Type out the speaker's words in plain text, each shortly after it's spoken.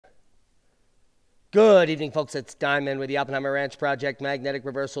Good evening, folks. It's Diamond with the Oppenheimer Ranch Project, Magnetic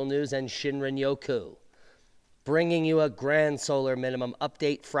Reversal News, and Shinrin-yoku. Bringing you a grand solar minimum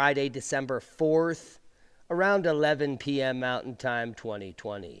update Friday, December 4th, around 11 p.m. Mountain Time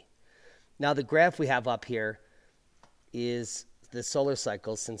 2020. Now, the graph we have up here is the solar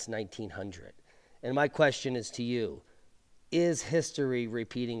cycle since 1900. And my question is to you, is history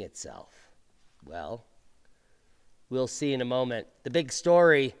repeating itself? Well, we'll see in a moment. The big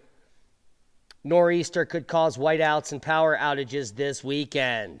story: nor'easter could cause whiteouts and power outages this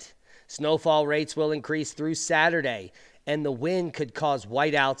weekend. Snowfall rates will increase through Saturday, and the wind could cause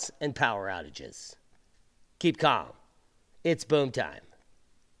whiteouts and power outages. Keep calm. It's boom time.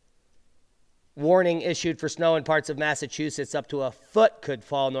 Warning issued for snow in parts of Massachusetts. Up to a foot could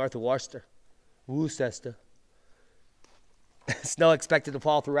fall north of Worcester. Worcester. Snow expected to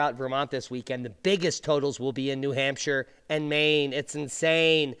fall throughout Vermont this weekend. The biggest totals will be in New Hampshire and Maine. It's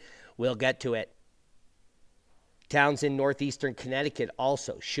insane. We'll get to it. Towns in northeastern Connecticut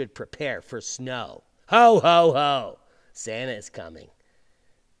also should prepare for snow. Ho, ho, ho. Santa is coming.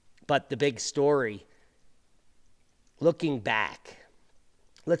 But the big story, looking back,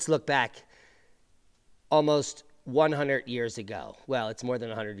 let's look back almost 100 years ago. Well, it's more than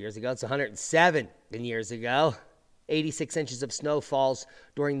 100 years ago. It's 107 years ago. 86 inches of snow falls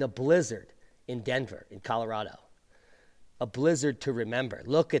during the blizzard in Denver, in Colorado. A blizzard to remember.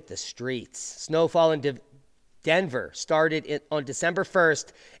 Look at the streets. Snowfall in Denver started on December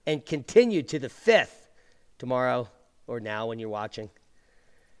 1st and continued to the 5th, tomorrow or now when you're watching.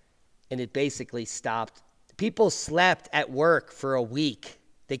 And it basically stopped. People slept at work for a week.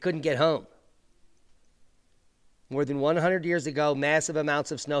 They couldn't get home. More than 100 years ago, massive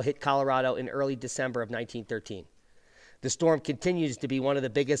amounts of snow hit Colorado in early December of 1913. The storm continues to be one of the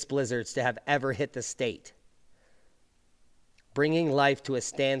biggest blizzards to have ever hit the state, bringing life to a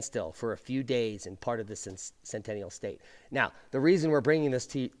standstill for a few days in part of the Centennial State. Now, the reason we're bringing this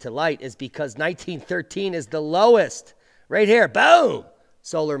to light is because 1913 is the lowest, right here, boom,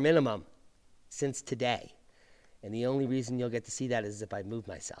 solar minimum since today. And the only reason you'll get to see that is if I move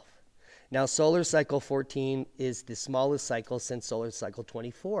myself. Now, solar cycle 14 is the smallest cycle since solar cycle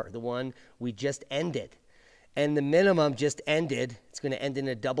 24, the one we just ended. And the minimum just ended. It's going to end in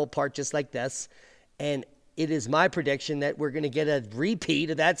a double part just like this. And it is my prediction that we're going to get a repeat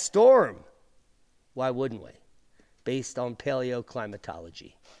of that storm. Why wouldn't we? Based on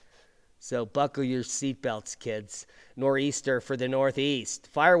paleoclimatology. So buckle your seatbelts, kids. Nor'easter for the Northeast.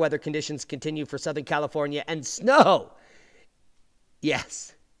 Fire weather conditions continue for Southern California, and snow.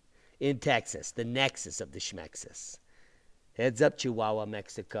 Yes, in Texas, the nexus of the schmexus. Heads up, Chihuahua,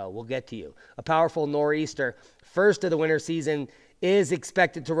 Mexico. We'll get to you. A powerful nor'easter, first of the winter season, is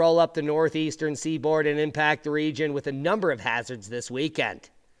expected to roll up the northeastern seaboard and impact the region with a number of hazards this weekend.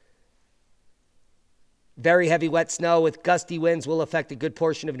 Very heavy wet snow with gusty winds will affect a good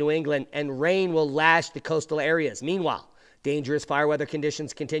portion of New England, and rain will lash the coastal areas. Meanwhile, dangerous fire weather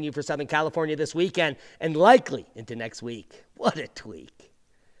conditions continue for Southern California this weekend and likely into next week. What a tweak.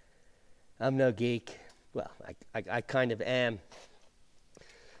 I'm no geek. Well, I kind of am.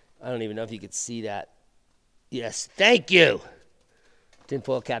 I don't even know if you could see that. Yes, thank you.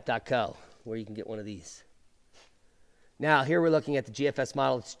 Tinfoilcap.co, where you can get one of these. Now, here we're looking at the GFS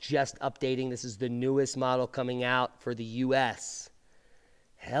model. It's just updating. This is the newest model coming out for the U.S.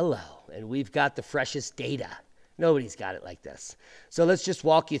 Hello, and we've got the freshest data. Nobody's got it like this. So let's just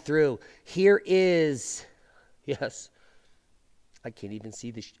walk you through. Here is, yes, I can't even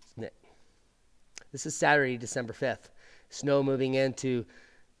see the. This is Saturday, December 5th. Snow moving into,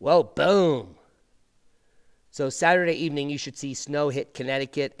 whoa, boom. So Saturday evening, you should see snow hit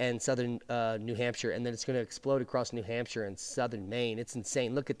Connecticut and southern New Hampshire, and then it's going to explode across New Hampshire and southern Maine. It's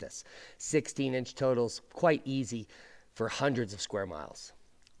insane. Look at this. 16-inch totals, quite easy for hundreds of square miles.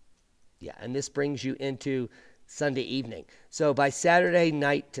 Yeah, and this brings you into Sunday evening. So by Saturday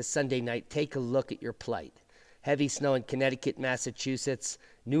night to Sunday night, take a look at your plight. Heavy snow in Connecticut, Massachusetts,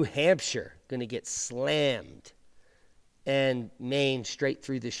 New Hampshire, going to get slammed. And Maine straight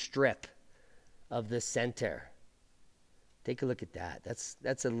through the strip of the center. Take a look at that.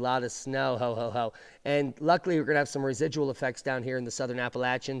 That's a lot of snow, ho, ho, ho. And luckily, we're going to have some residual effects down here in the southern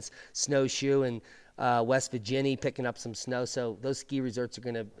Appalachians, Snowshoe and West Virginia picking up some snow. So those ski resorts are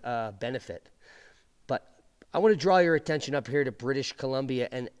going to benefit. But I want to draw your attention up here to British Columbia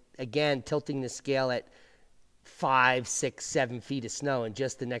and, again, tilting the scale at 5, 6, 7 feet of snow in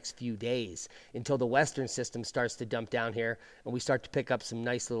just the next few days until the western system starts to dump down here and we start to pick up some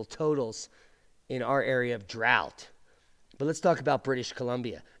nice little totals in our area of drought. But let's talk about British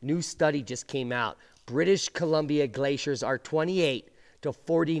Columbia. New study just came out. British Columbia glaciers are 28 to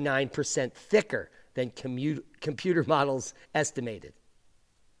 49% thicker than computer models estimated.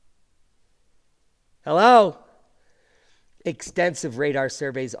 Hello? Extensive radar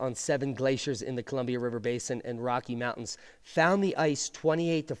surveys on 7 glaciers in the Columbia River Basin and Rocky Mountains found the ice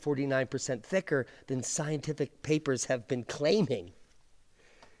 28 to 49% thicker than scientific papers have been claiming.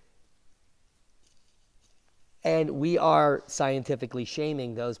 And we are scientifically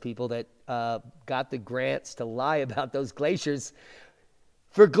shaming those people that got the grants to lie about those glaciers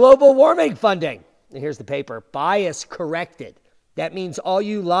for global warming funding. And here's the paper. Bias corrected. That means all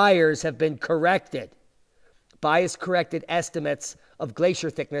you liars have been corrected. Bias corrected estimates of glacier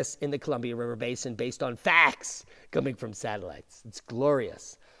thickness in the Columbia River Basin based on facts coming from satellites. It's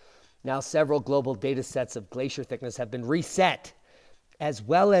glorious. Now, several global data sets of glacier thickness have been reset, as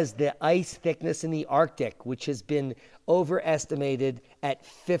well as the ice thickness in the Arctic, which has been overestimated at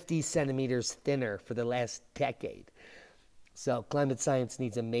 50 centimeters thinner for the last decade. So climate science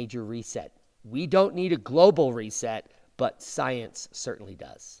needs a major reset. We don't need a global reset, but science certainly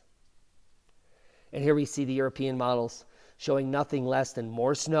does. And here we see the European models showing nothing less than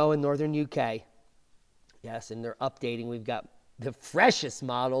more snow in northern UK. Yes, and they're updating. We've got the freshest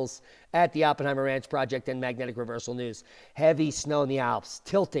models at the Oppenheimer Ranch Project and Magnetic Reversal News. Heavy snow in the Alps,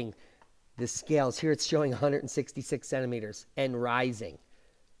 tilting the scales. Here it's showing 166 centimeters and rising.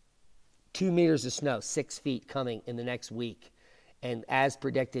 2 meters of snow, 6 feet coming in the next week. And as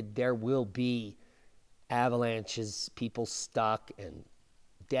predicted, there will be avalanches, people stuck, and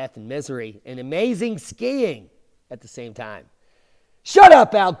death and misery, and amazing skiing at the same time. Shut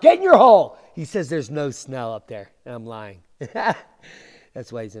up, Al. Get in your hole. He says there's no snow up there. And I'm lying.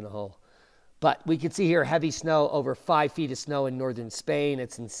 That's why he's in a hole. But we can see here heavy snow, over 5 feet of snow in northern Spain.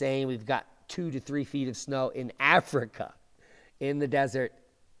 It's insane. We've got 2 to 3 feet of snow in Africa, in the desert.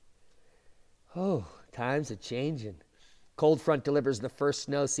 Oh, times are changing. Cold front delivers the first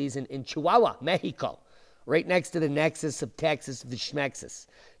snow season in Chihuahua, Mexico, right next to the nexus of Texas, the Schmexis.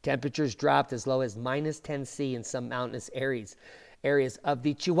 Temperatures dropped as low as minus 10 C in some mountainous areas of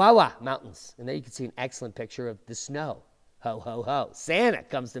the Chihuahua Mountains. And there you can see an excellent picture of the snow. Ho, ho, ho. Santa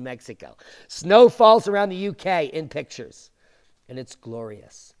comes to Mexico. Snow falls around the UK in pictures. And it's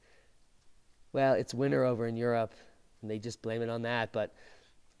glorious. Well, it's winter over in Europe, and they just blame it on that. But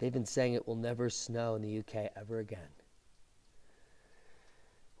they've been saying it will never snow in the UK ever again.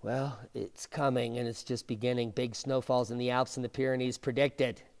 Well, it's coming, and it's just beginning. Big snowfalls in the Alps and the Pyrenees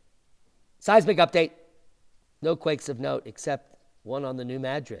predicted. Seismic update. No quakes of note, except one on the New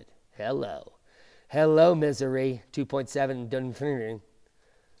Madrid. Hello. Hello, misery. 2.7 Dunfermline.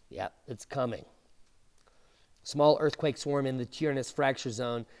 Yep, it's coming. Small earthquake swarm in the Tyrnus fracture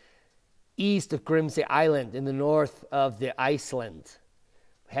zone east of Grimsey Island in the north of the Iceland.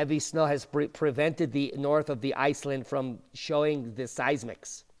 Heavy snow has prevented the north of the Iceland from showing the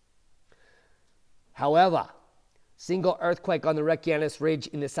seismics. However, single earthquake on the Reykjanes Ridge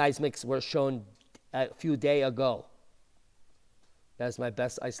in the seismics were shown a few days ago. That's my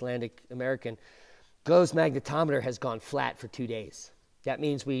best Icelandic American. GOES magnetometer has gone flat for 2 days. That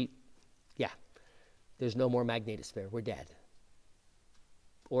means there's no more magnetosphere. We're dead.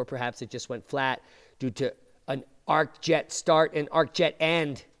 Or perhaps it just went flat due to an arc jet start and arc jet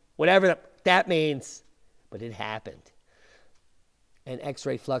end, whatever that means. But it happened. And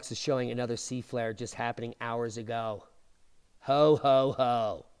X-ray flux is showing another C flare just happening hours ago. Ho, ho,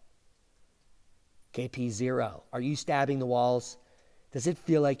 ho. KP0, are you stabbing the walls? Does it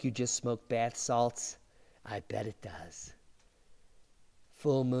feel like you just smoked bath salts? I bet it does.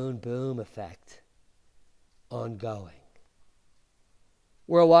 Full moon boom effect. Ongoing.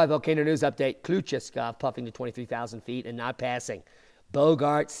 Worldwide volcano news update. Kluchiskov puffing to 23,000 feet and not passing.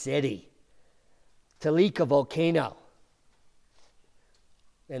 Bogart City. Talika volcano.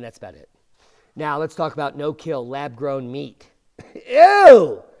 And that's about it. Now let's talk about no-kill lab-grown meat.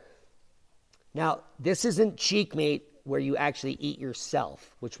 Ew! Now, this isn't cheek meat where you actually eat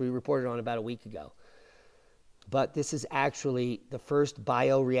yourself, which we reported on about a week ago. But this is actually the first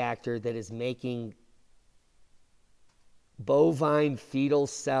bioreactor that is making bovine fetal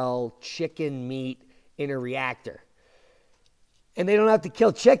cell chicken meat in a reactor. And they don't have to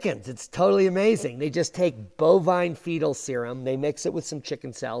kill chickens. It's totally amazing. They just take bovine fetal serum. They mix it with some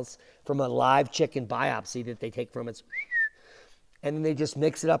chicken cells from a live chicken biopsy that they take from its... And then they just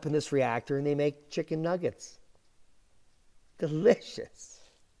mix it up in this reactor and they make chicken nuggets. Delicious.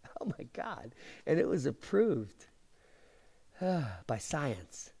 Oh my God. And it was approved by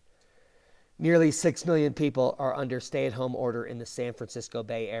science. Nearly 6 million people are under stay-at-home order in the San Francisco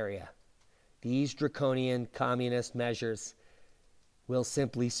Bay Area. These draconian communist measures will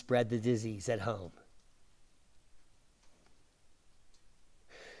simply spread the disease at home.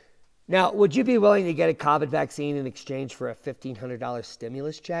 Now, would you be willing to get a COVID vaccine in exchange for a $1,500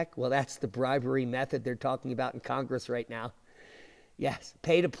 stimulus check? Well, that's the bribery method they're talking about in Congress right now. Yes,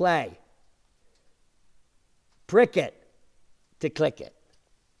 pay to play. Prick it to click it.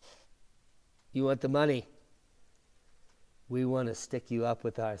 You want the money? We want to stick you up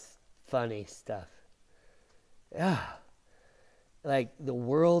with our funny stuff. Yeah. Like, the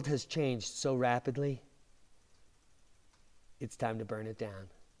world has changed so rapidly, it's time to burn it down.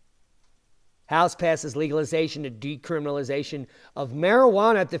 House passes legalization and decriminalization of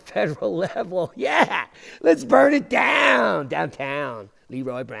marijuana at the federal level. Yeah, let's burn it down. Downtown,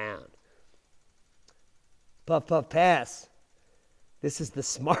 Leroy Brown. Puff, puff, pass. This is the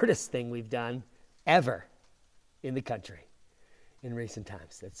smartest thing we've done ever in the country in recent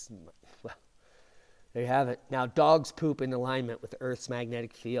times. Well, there you have it. Now, dogs poop in alignment with the Earth's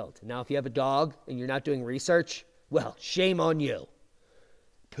magnetic field. Now, if you have a dog and you're not doing research, well, shame on you.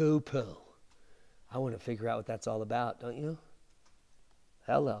 Poo-poo. I want to figure out what that's all about, don't you?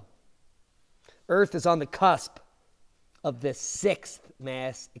 Hello. Earth is on the cusp of the 6th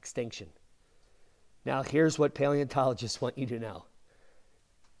mass extinction. Now, here's what paleontologists want you to know.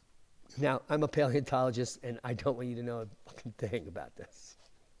 Now, I'm a paleontologist, and I don't want you to know a fucking thing about this.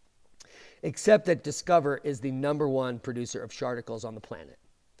 Except that Discover is the #1 producer of sharticles on the planet.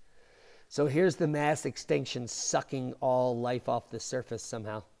 So here's the mass extinction sucking all life off the surface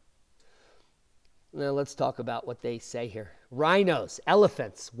somehow. Now, let's talk about what they say here. Rhinos,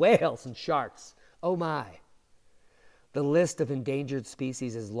 elephants, whales, and sharks. Oh, my. The list of endangered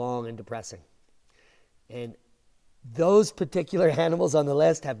species is long and depressing. And those particular animals on the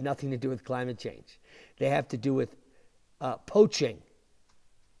list have nothing to do with climate change. They have to do with poaching.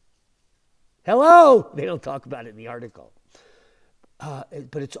 Hello! They don't talk about it in the article.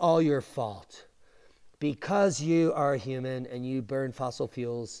 But it's all your fault. Because you are a human and you burn fossil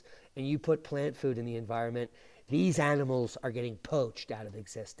fuels and you put plant food in the environment, these animals are getting poached out of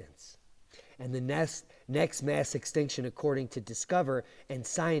existence. And the next mass extinction, according to Discover and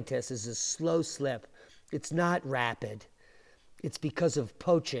scientists, is a slow slip. It's not rapid. It's because of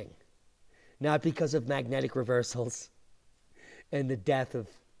poaching, not because of magnetic reversals and the death of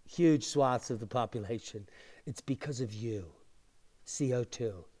huge swaths of the population. It's because of you,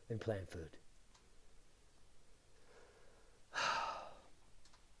 CO2 and plant food.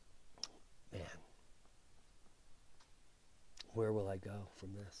 Man, where will I go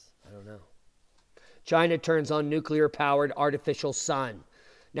from this? I don't know. China turns on nuclear-powered artificial sun.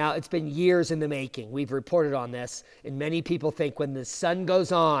 Now, it's been years in the making. We've reported on this, and many people think when the sun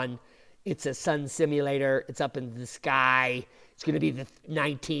goes on, it's a sun simulator. It's up in the sky. It's going to be the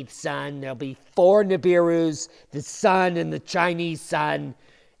 19th sun. There'll be 4 Nibiru's, the sun and the Chinese sun,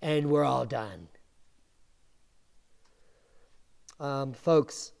 and we're all done.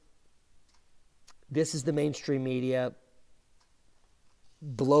 Folks, this is the mainstream media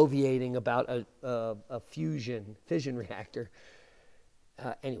bloviating about a fission reactor.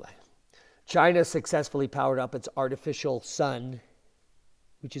 Anyway, China successfully powered up its artificial sun,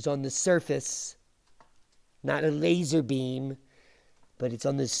 which is on the surface, not a laser beam, but it's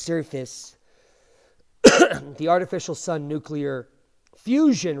on the surface. The artificial sun nuclear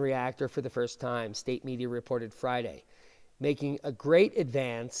fusion reactor for the first time, state media reported Friday, making a great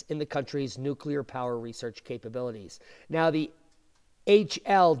advance in the country's nuclear power research capabilities. Now, the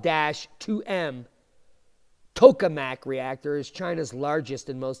HL-2M tokamak reactor is China's largest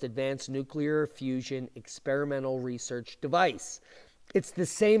and most advanced nuclear fusion experimental research device. It's the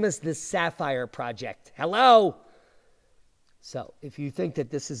same as the Sapphire project. Hello? So, if you think that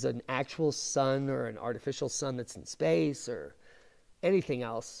this is an actual sun or an artificial sun that's in space or anything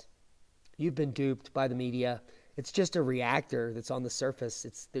else, you've been duped by the media. It's just a reactor that's on the surface.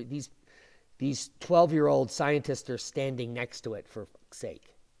 It's these 12-year-old scientists are standing next to it, for fuck's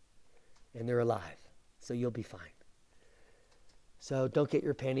sake. And they're alive. So you'll be fine. So don't get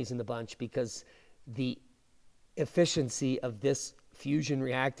your panties in the bunch, because the efficiency of this fusion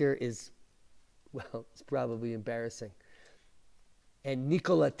reactor is, well, it's probably embarrassing. And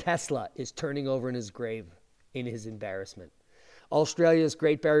Nikola Tesla is turning over in his grave in his embarrassment. Australia's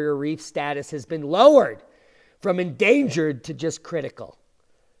Great Barrier Reef status has been lowered from endangered to just critical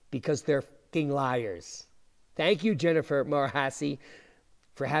because they're fucking liars. Thank you, Jennifer Morhasi,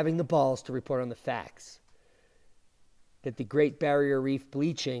 for having the balls to report on the facts that the Great Barrier Reef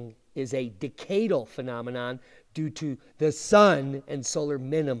bleaching is a decadal phenomenon due to the sun and solar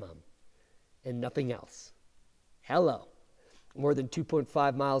minimum and nothing else. Hello. More than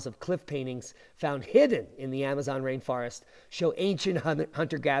 2.5 miles of cliff paintings found hidden in the Amazon rainforest show ancient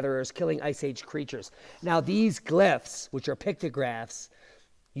hunter-gatherers killing Ice Age creatures. Now, these glyphs, which are pictographs,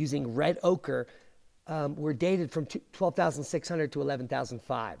 using red ochre were dated from 12,600 to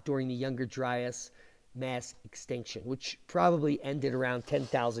 11,005 during the Younger Dryas mass extinction, which probably ended around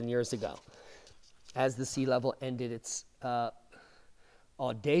 10,000 years ago as the sea level ended its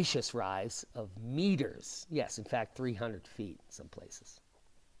audacious rise of meters. Yes, in fact, 300 feet in some places.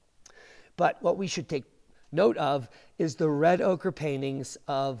 But what we should take note of is the red ochre paintings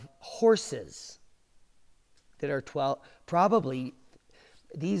of horses that are probably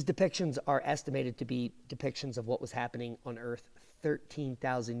these depictions are estimated to be depictions of what was happening on Earth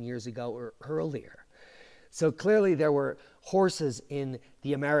 13,000 years ago or earlier. So clearly there were horses in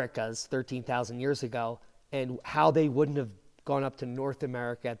the Americas 13,000 years ago, and how they wouldn't have gone up to North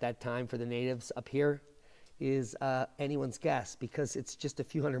America at that time for the natives up here is anyone's guess, because it's just a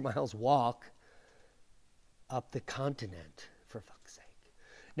few hundred miles walk up the continent, for fuck's sake.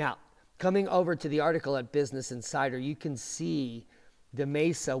 Now, coming over to the article at Business Insider, you can see the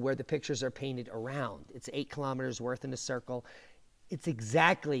mesa where the pictures are painted around. It's 8 kilometers worth in a circle. It's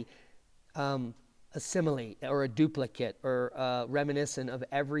exactly a simile or a duplicate or reminiscent of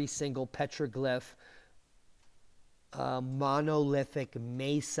every single petroglyph, monolithic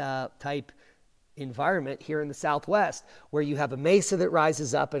mesa type environment here in the Southwest, where you have a mesa that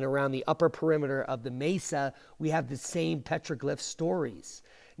rises up, and around the upper perimeter of the mesa, we have the same petroglyph stories.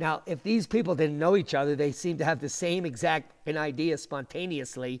 Now, if these people didn't know each other, they seem to have the same exact an idea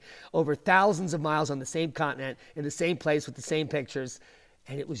spontaneously over thousands of miles on the same continent, in the same place with the same pictures,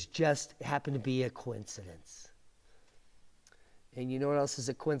 and it was just happened to be a coincidence. And you know what else is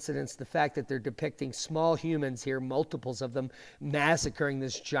a coincidence? The fact that they're depicting small humans here, multiples of them, massacring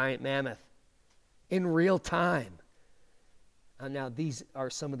this giant mammoth in real time. Now, these are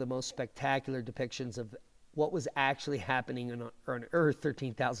some of the most spectacular depictions of what was actually happening on Earth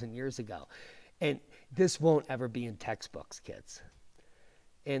 13,000 years ago. And this won't ever be in textbooks, kids.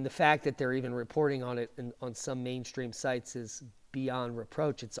 And the fact that they're even reporting on it on some mainstream sites is beyond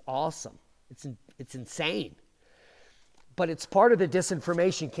reproach. It's awesome. It's insane. But it's part of the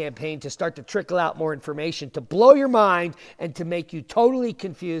disinformation campaign to start to trickle out more information, to blow your mind and to make you totally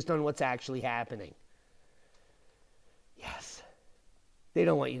confused on what's actually happening. Yes. They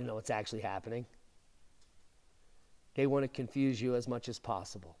don't want you to know what's actually happening. They want to confuse you as much as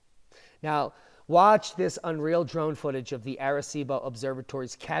possible. Now, watch this unreal drone footage of the Arecibo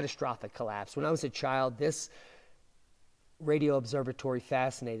Observatory's catastrophic collapse. When I was a child, this radio observatory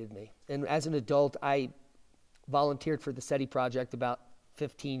fascinated me. And as an adult, I volunteered for the SETI project about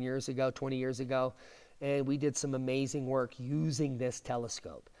 15 years ago, 20 years ago, and we did some amazing work using this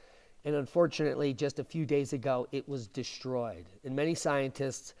telescope. And unfortunately, just a few days ago, it was destroyed. And many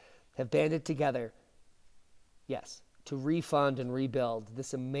scientists have banded together, yes, to refund and rebuild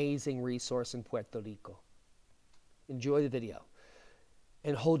this amazing resource in Puerto Rico. Enjoy the video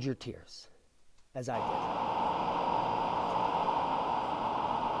and hold your tears, as I did.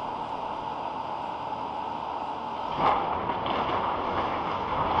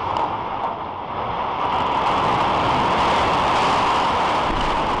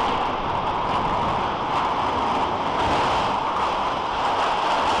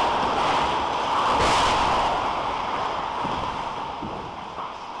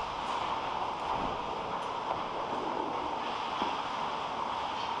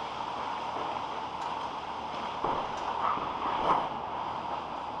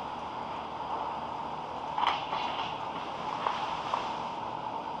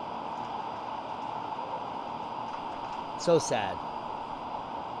 So sad.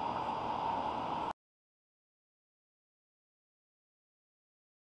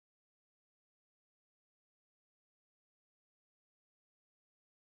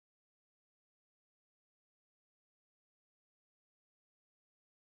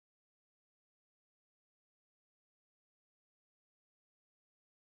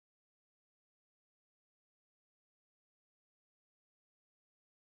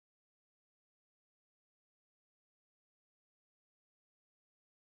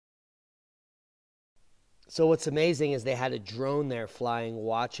 So what's amazing is they had a drone there flying,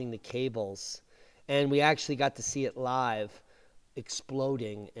 watching the cables, and we actually got to see it live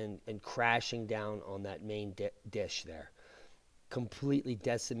exploding and crashing down on that main dish there, completely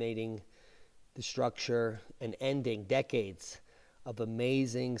decimating the structure and ending decades of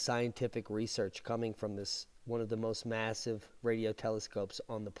amazing scientific research coming from this, one of the most massive radio telescopes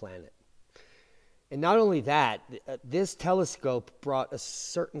on the planet. And not only that, this telescope brought a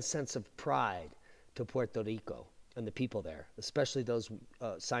certain sense of pride to Puerto Rico and the people there, especially those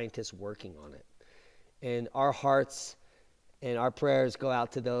scientists working on it. And our hearts and our prayers go out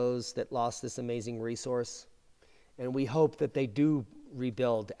to those that lost this amazing resource. And we hope that they do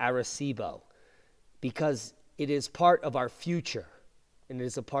rebuild Arecibo, because it is part of our future and it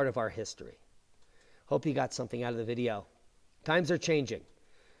is a part of our history. Hope you got something out of the video. Times are changing.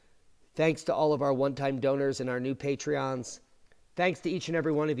 Thanks to all of our one-time donors and our new Patreons. Thanks to each and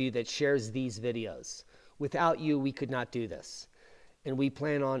every one of you that shares these videos. Without you, we could not do this. And we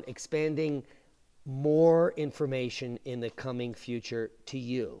plan on expanding more information in the coming future to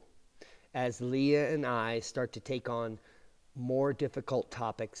you as Leah and I start to take on more difficult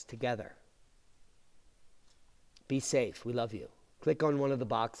topics together. Be safe. We love you. Click on one of the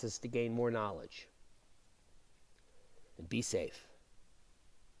boxes to gain more knowledge. And be safe.